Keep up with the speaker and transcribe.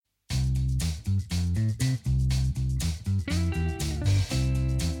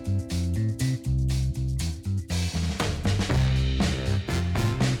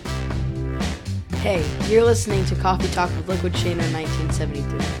Hey, you're listening to Coffee Talk with Liquid Shane in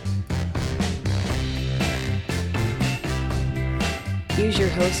 1973. Here's your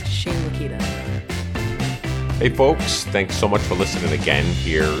host, Shane Lakita. Hey folks, thanks so much for listening again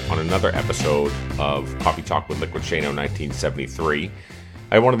here on another episode of Coffee Talk with Liquid Shane in 1973.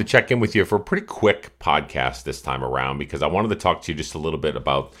 I wanted to check in with you for a pretty quick podcast this time around because I wanted to talk to you just a little bit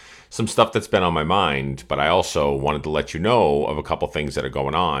about some stuff that's been on my mind, but I also wanted to let you know of a couple things that are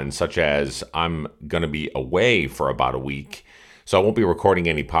going on, such as I'm going to be away for about a week, so I won't be recording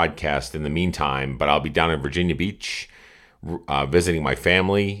any podcast in the meantime, but I'll be down in Virginia Beach visiting my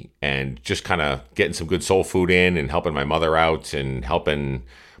family and just kind of getting some good soul food in and helping my mother out and helping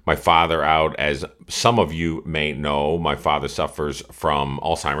my father out. As some of you may know, my father suffers from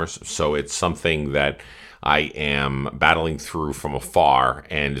Alzheimer's, so it's something that I am battling through from afar,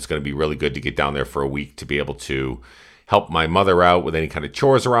 and it's going to be really good to get down there for a week to be able to help my mother out with any kind of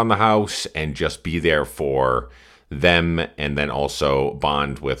chores around the house and just be there for them, and then also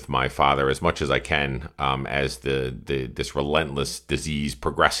bond with my father as much as I can as this relentless disease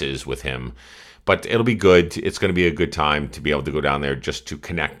progresses with him. But it'll be good. It's going to be a good time to be able to go down there just to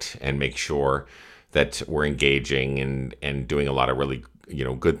connect and make sure that we're engaging and doing a lot of really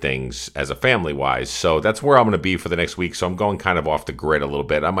good things as a family wise. So that's where I'm going to be for the next week. So I'm going kind of off the grid a little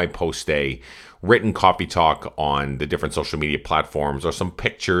bit. I might post a written coffee talk on the different social media platforms or some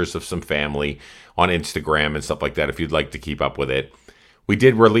pictures of some family on Instagram and stuff like that if you'd like to keep up with it. We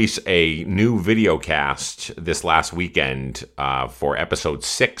did release a new video cast this last weekend for episode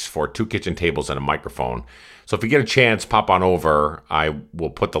 6 for 2 kitchen tables and a microphone. So if you get a chance, pop on over. I will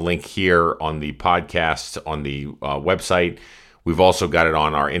put the link here on the podcast on the website. We've also got it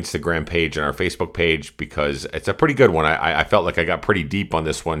on our Instagram page and our Facebook page because it's a pretty good one. I felt like I got pretty deep on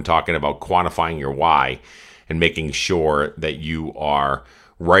this one, talking about quantifying your why and making sure that you are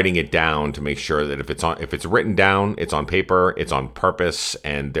writing it down to make sure that if it's written down, it's on paper, it's on purpose,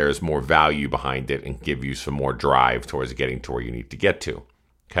 and there's more value behind it and give you some more drive towards getting to where you need to get to.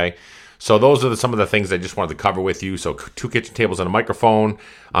 Okay. So those are some of the things I just wanted to cover with you. So 2 kitchen tables and a microphone.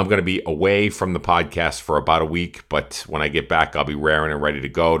 I'm going to be away from the podcast for about a week, but when I get back, I'll be raring and ready to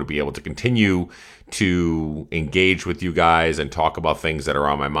go to be able to continue to engage with you guys and talk about things that are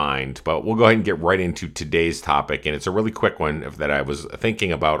on my mind. But we'll go ahead and get right into today's topic, and it's a really quick one that I was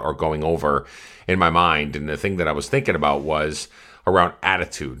thinking about or going over in my mind. And the thing that I was thinking about was around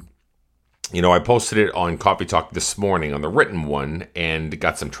attitude. I posted it on Coffee Talk this morning on the written one and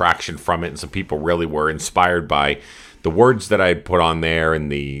got some traction from it, and some people really were inspired by the words that I had put on there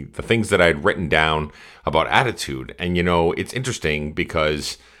and the things that I had written down about attitude. And, it's interesting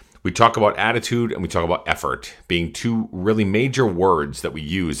because we talk about attitude and we talk about effort being 2 really major words that we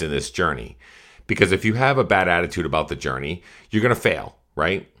use in this journey. Because if you have a bad attitude about the journey, you're going to fail,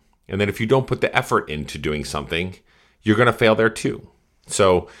 right? And then if you don't put the effort into doing something, you're going to fail there too.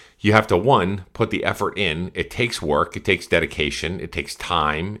 So you have to, 1, put the effort in. It takes work. It takes dedication. It takes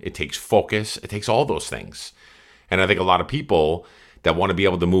time. It takes focus. It takes all those things. And I think a lot of people that want to be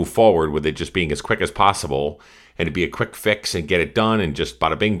able to move forward with it just being as quick as possible and to be a quick fix and get it done and just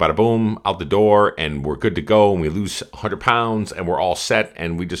bada bing, bada boom, out the door, and we're good to go, and we lose 100 pounds and we're all set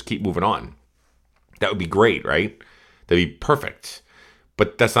and we just keep moving on. That would be great, right? That'd be perfect.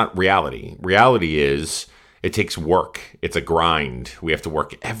 But that's not reality. Reality is, it takes work. It's a grind. We have to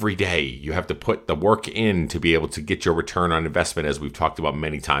work every day. You have to put the work in to be able to get your return on investment, as we've talked about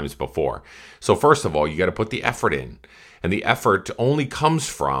many times before. So first of all, you got to put the effort in. And the effort only comes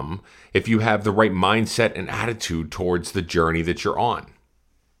from if you have the right mindset and attitude towards the journey that you're on.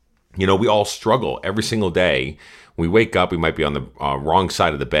 We all struggle every single day. We wake up, we might be on the wrong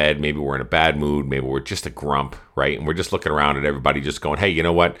side of the bed. Maybe we're in a bad mood. Maybe we're just a grump, right? And we're just looking around at everybody just going, hey, you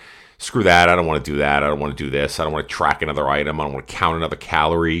know what? Screw that. I don't want to do that. I don't want to do this. I don't want to track another item. I don't want to count another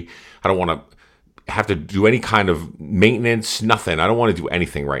calorie. I don't want to have to do any kind of maintenance, nothing. I don't want to do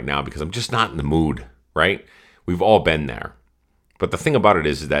anything right now because I'm just not in the mood, right? We've all been there. But the thing about it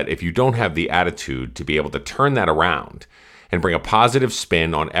is that if you don't have the attitude to be able to turn that around and bring a positive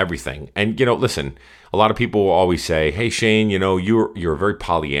spin on everything, and, listen, a lot of people will always say, hey, Shane, you're very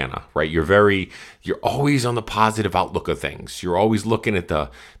Pollyanna, right? You're always on the positive outlook of things. You're always looking at the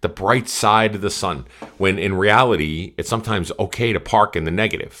bright side of the sun, when in reality, it's sometimes okay to park in the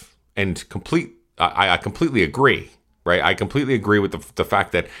negative. And I completely agree, right? I completely agree with the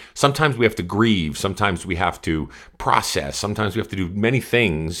fact that sometimes we have to grieve, sometimes we have to process, sometimes we have to do many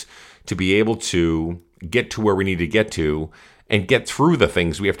things to be able to get to where we need to get to and get through the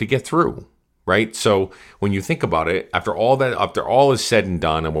things we have to get through. Right? So when you think about it, after all is said and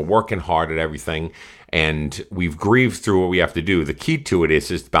done, and we're working hard at everything, and we've grieved through what we have to do, the key to it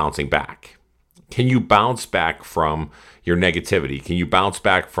is bouncing back. Can you bounce back from your negativity? Can you bounce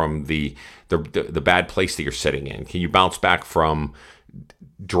back from the bad place that you're sitting in? Can you bounce back from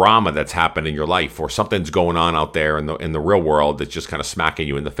drama that's happened in your life, or something's going on out there in the real world that's just kind of smacking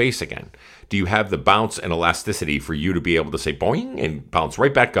you in the face again? Do you have the bounce and elasticity for you to be able to say boing and bounce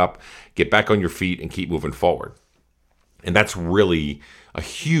right back up, get back on your feet, and keep moving forward? And that's really a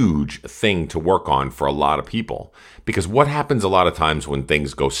huge thing to work on for a lot of people, because what happens a lot of times when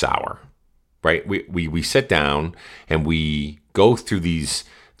things go sour, right? We sit down and we go through these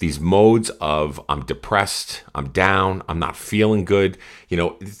modes of, I'm depressed, I'm down, I'm not feeling good,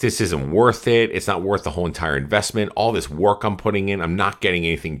 this isn't worth it, it's not worth the whole entire investment, all this work I'm putting in, I'm not getting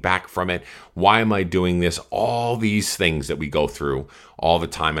anything back from it, why am I doing this? All these things that we go through all the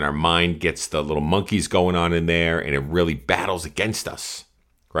time, and our mind gets the little monkeys going on in there, and it really battles against us,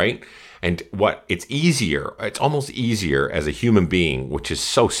 right? And it's almost easier as a human being, which is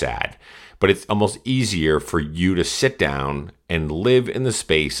so sad, but it's almost easier for you to sit down and live in the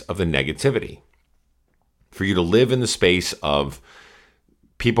space of the negativity. For you to live in the space of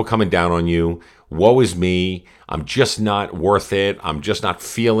people coming down on you, woe is me, I'm just not worth it, I'm just not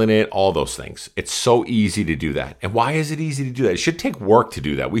feeling it, all those things. It's so easy to do that. And why is it easy to do that? It should take work to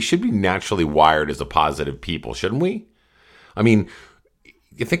do that. We should be naturally wired as a positive people, shouldn't we? I mean,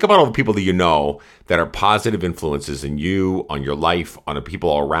 you think about all the people that you know that are positive influences in you, on your life, on the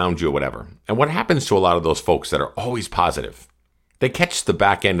people around you, or whatever. And what happens to a lot of those folks that are always positive? They catch the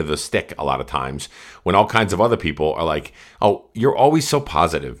back end of the stick a lot of times when all kinds of other people are like, oh, you're always so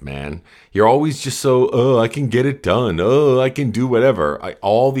positive, man. You're always just so, I can get it done. I can do whatever.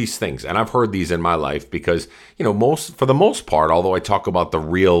 All these things. And I've heard these in my life because, for the most part, although I talk about the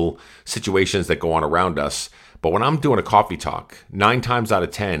real situations that go on around us, but when I'm doing a coffee talk, 9 times out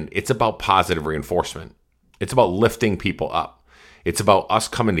of 10, it's about positive reinforcement. It's about lifting people up. It's about us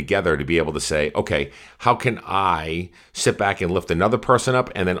coming together to be able to say, okay, how can I sit back and lift another person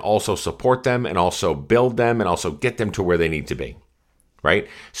up and then also support them and also build them and also get them to where they need to be, right?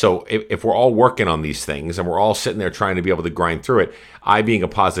 So if we're all working on these things and we're all sitting there trying to be able to grind through it, I being a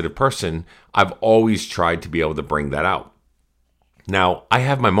positive person, I've always tried to be able to bring that out. Now, I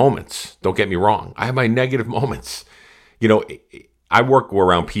have my moments. Don't get me wrong. I have my negative moments. I work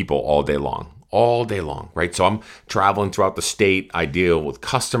around people all day long, right? So I'm traveling throughout the state. I deal with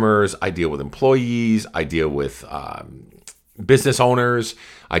customers. I deal with employees. I deal with business owners.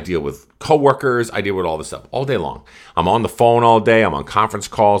 I deal with coworkers. I deal with all this stuff all day long. I'm on the phone all day. I'm on conference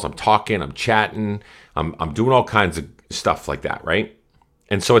calls. I'm talking. I'm chatting. I'm doing all kinds of stuff like that, right?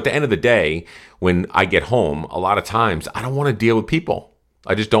 And so at the end of the day, when I get home, a lot of times I don't want to deal with people.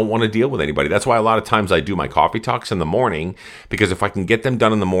 I just don't want to deal with anybody. That's why a lot of times I do my coffee talks in the morning, because if I can get them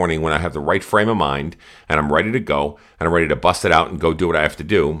done in the morning when I have the right frame of mind and I'm ready to go and I'm ready to bust it out and go do what I have to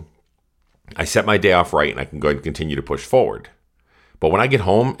do, I set my day off right and I can go ahead and continue to push forward. But when I get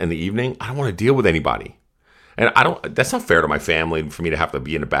home in the evening, I don't want to deal with anybody. And that's not fair to my family for me to have to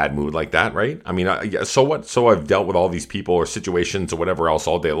be in a bad mood like that, right? I mean, so what? So I've dealt with all these people or situations or whatever else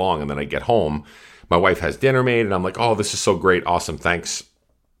all day long. And then I get home, my wife has dinner made and I'm like, oh, this is so great. Awesome. Thanks.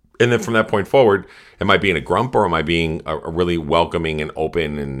 And then from that point forward, am I being a grump or am I being a really welcoming and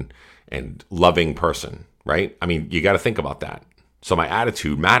open and loving person, right? I mean, you got to think about that. So my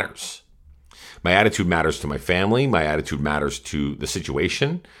attitude matters. My attitude matters to my family. My attitude matters to the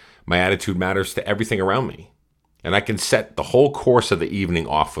situation. My attitude matters to everything around me. And I can set the whole course of the evening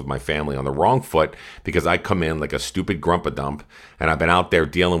off with my family on the wrong foot because I come in like a stupid grump-a-dump and I've been out there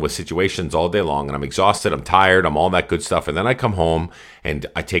dealing with situations all day long and I'm exhausted, I'm tired, I'm all that good stuff. And then I come home and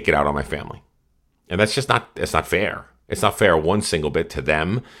I take it out on my family. And it's not fair. It's not fair one single bit to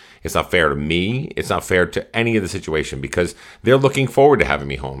them. It's not fair to me. It's not fair to any of the situation because they're looking forward to having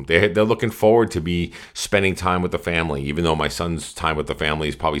me home. They're looking forward to me spending time with the family, even though my son's time with the family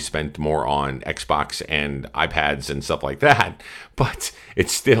is probably spent more on Xbox and iPads and stuff like that. But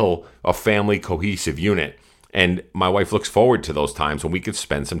it's still a family cohesive unit. And my wife looks forward to those times when we could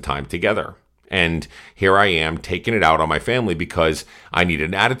spend some time together. And here I am taking it out on my family because I need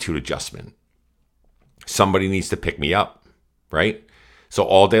an attitude adjustment. Somebody needs to pick me up, right? So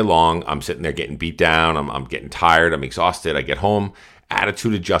all day long, I'm sitting there getting beat down. I'm getting tired. I'm exhausted. I get home.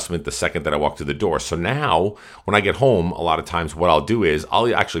 Attitude adjustment the second that I walk through the door. So now when I get home, a lot of times what I'll do is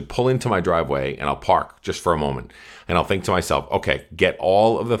I'll actually pull into my driveway and I'll park just for a moment. And I'll think to myself, okay, get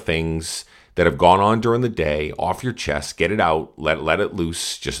all of the things that have gone on during the day off your chest. Get it out. Let it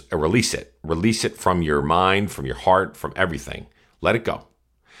loose. Just release it. Release it from your mind, from your heart, from everything. Let it go.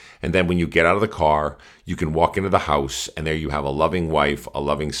 And then when you get out of the car, you can walk into the house and there you have a loving wife, a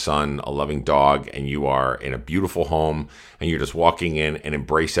loving son, a loving dog, and you are in a beautiful home and you're just walking in and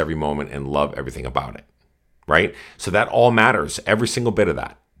embrace every moment and love everything about it, right? So that all matters, every single bit of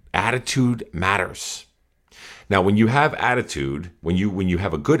that. Attitude matters. Now, when you have attitude, when you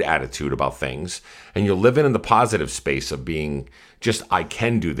have a good attitude about things and you're living in the positive space of being just, I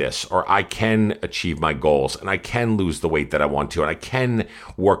can do this, or I can achieve my goals, and I can lose the weight that I want to, and I can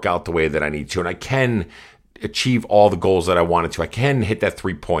work out the way that I need to, and I can achieve all the goals that I wanted to. I can hit that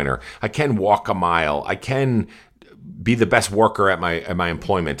 3-pointer. I can walk a mile. I can be the best worker at my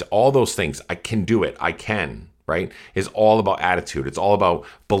employment. All those things, I can do it. I can. Right, is all about attitude. It's all about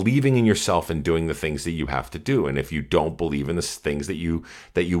believing in yourself and doing the things that you have to do. And if you don't believe in the things that you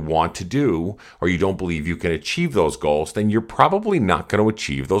want to do, or you don't believe you can achieve those goals, then you're probably not going to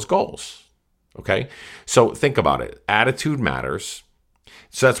achieve those goals. Okay? So think about it. Attitude matters.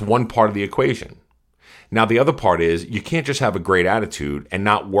 So that's one part of the equation. Now, the other part is you can't just have a great attitude and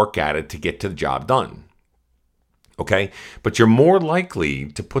not work at it to get to the job done. Okay, but you're more likely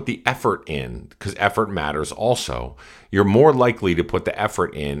to put the effort in, because effort matters also. You're more likely to put the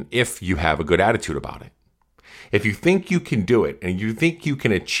effort in if you have a good attitude about it. If you think you can do it and you think you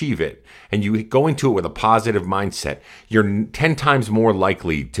can achieve it and you go into it with a positive mindset, you're 10 times more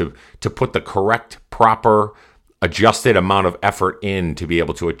likely to put the correct, proper, adjusted amount of effort in to be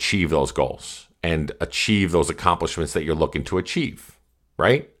able to achieve those goals and achieve those accomplishments that you're looking to achieve,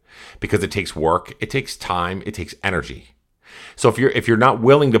 right? Because it takes work, it takes time, it takes energy. So if you're not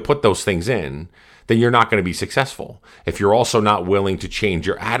willing to put those things in, then you're not going to be successful. If you're also not willing to change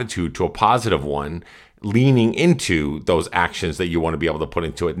your attitude to a positive one, leaning into those actions that you want to be able to put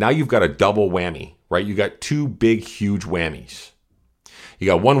into it, now you've got a double whammy, right? You got two big, huge whammies. You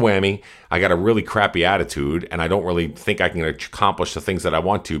got one whammy, I got a really crappy attitude and I don't really think I can accomplish the things that I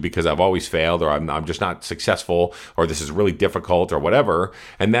want to because I've always failed, or I'm just not successful, or this is really difficult, or whatever.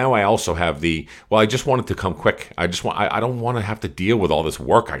 And now I also have I just want it to come quick. I don't want to have to deal with all this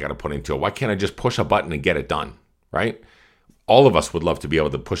work I got to put into it. Why can't I just push a button and get it done, right? All of us would love to be able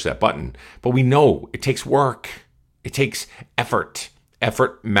to push that button, but we know it takes work. It takes effort.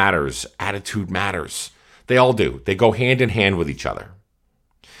 Effort matters. Attitude matters. They all do. They go hand in hand with each other.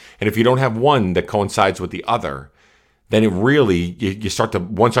 And if you don't have one that coincides with the other, then it really,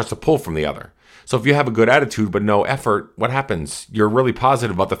 one starts to pull from the other. So if you have a good attitude but no effort, what happens? You're really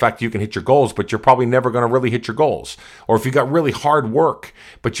positive about the fact that you can hit your goals, but you're probably never going to really hit your goals. Or if you got really hard work,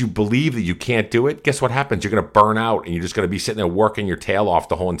 but you believe that you can't do it, guess what happens? You're going to burn out and you're just going to be sitting there working your tail off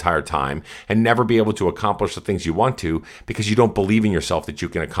the whole entire time and never be able to accomplish the things you want to because you don't believe in yourself that you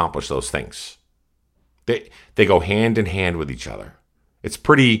can accomplish those things. They go hand in hand with each other. It's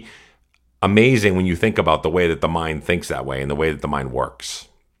pretty amazing when you think about the way that the mind thinks that way and the way that the mind works.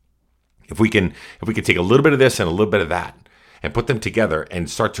 If we can take a little bit of this and a little bit of that and put them together and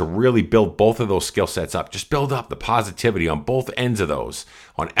start to really build both of those skill sets up, just build up the positivity on both ends of those,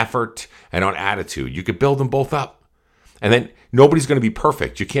 on effort and on attitude. You could build them both up. And then nobody's going to be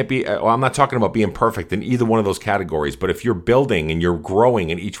perfect. You can't be, I'm not talking about being perfect in either one of those categories, but if you're building and you're growing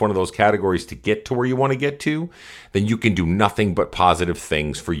in each one of those categories to get to where you want to get to, then you can do nothing but positive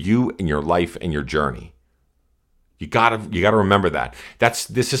things for you and your life and your journey. You gotta remember that.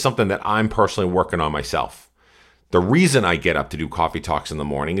 This is something that I'm personally working on myself. The reason I get up to do coffee talks in the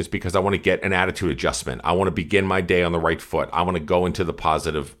morning is because I want to get an attitude adjustment. I want to begin my day on the right foot. I want to go into the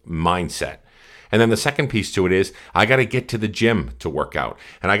positive mindset. And then the second piece to it is I got to get to the gym to work out.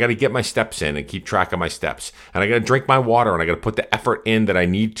 And I got to get my steps in and keep track of my steps. And I got to drink my water and I got to put the effort in that I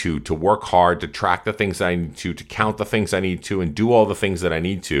need to work hard, to track the things that I need to count the things I need to, and do all the things that I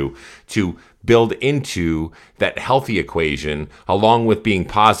need to build into that healthy equation, along with being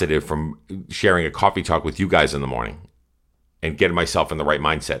positive from sharing a coffee talk with you guys in the morning and getting myself in the right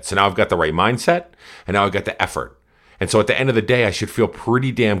mindset. So now I've got the right mindset and now I've got the effort. And so at the end of the day, I should feel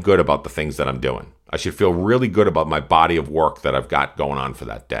pretty damn good about the things that I'm doing. I should feel really good about my body of work that I've got going on for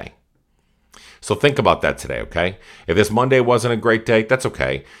that day. So think about that today, okay? If this Monday wasn't a great day, that's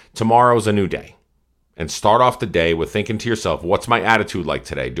okay. Tomorrow's a new day. And start off the day with thinking to yourself, what's my attitude like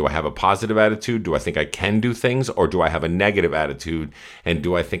today? Do I have a positive attitude? Do I think I can do things? Or do I have a negative attitude? And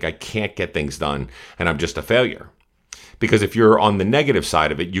do I think I can't get things done and I'm just a failure? Because if you're on the negative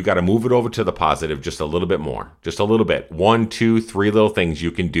side of it, you got to move it over to the positive just a little bit more, just a little bit. 1, 2, 3 little things you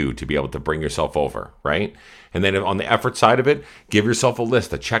can do to be able to bring yourself over, right? And then on the effort side of it, give yourself a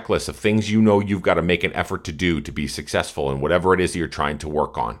list, a checklist of things you know you've got to make an effort to do to be successful in whatever it is that you're trying to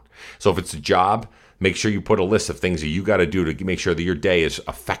work on. So if it's a job, Make sure you put a list of things that you got to do to make sure that your day is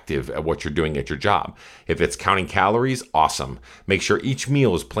effective at what you're doing at your job. If it's counting calories, awesome. Make sure each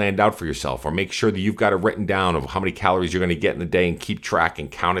meal is planned out for yourself, or make sure that you've got it written down of how many calories you're going to get in the day, and keep track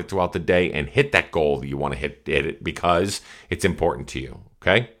and count it throughout the day and hit that goal that you want to hit it because it's important to you,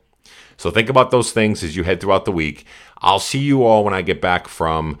 okay? So think about those things as you head throughout the week. I'll see you all when I get back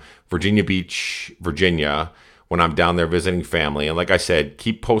from Virginia Beach, Virginia, when I'm down there visiting family. And like I said,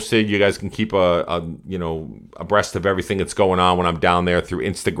 keep posted. You guys can keep abreast of everything that's going on when I'm down there through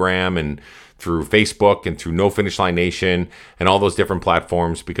Instagram and through Facebook and through No Finish Line Nation and all those different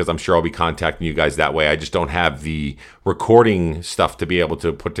platforms, because I'm sure I'll be contacting you guys that way. I just don't have the recording stuff to be able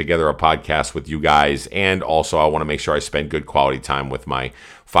to put together a podcast with you guys. And also I want to make sure I spend good quality time with my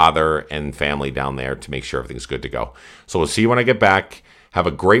father and family down there to make sure everything's good to go. So we'll see you when I get back. Have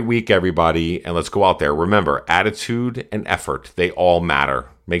a great week, everybody, and let's go out there. Remember, attitude and effort, they all matter.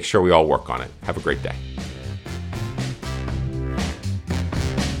 Make sure we all work on it. Have a great day.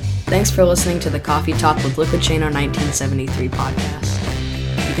 Thanks for listening to the Coffee Talk with Liquid Shano 1973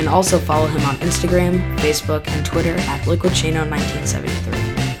 podcast. You can also follow him on Instagram, Facebook, and Twitter at Liquid Shano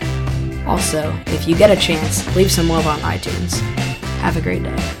 1973. Also, if you get a chance, leave some love on iTunes. Have a great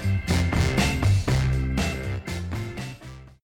day.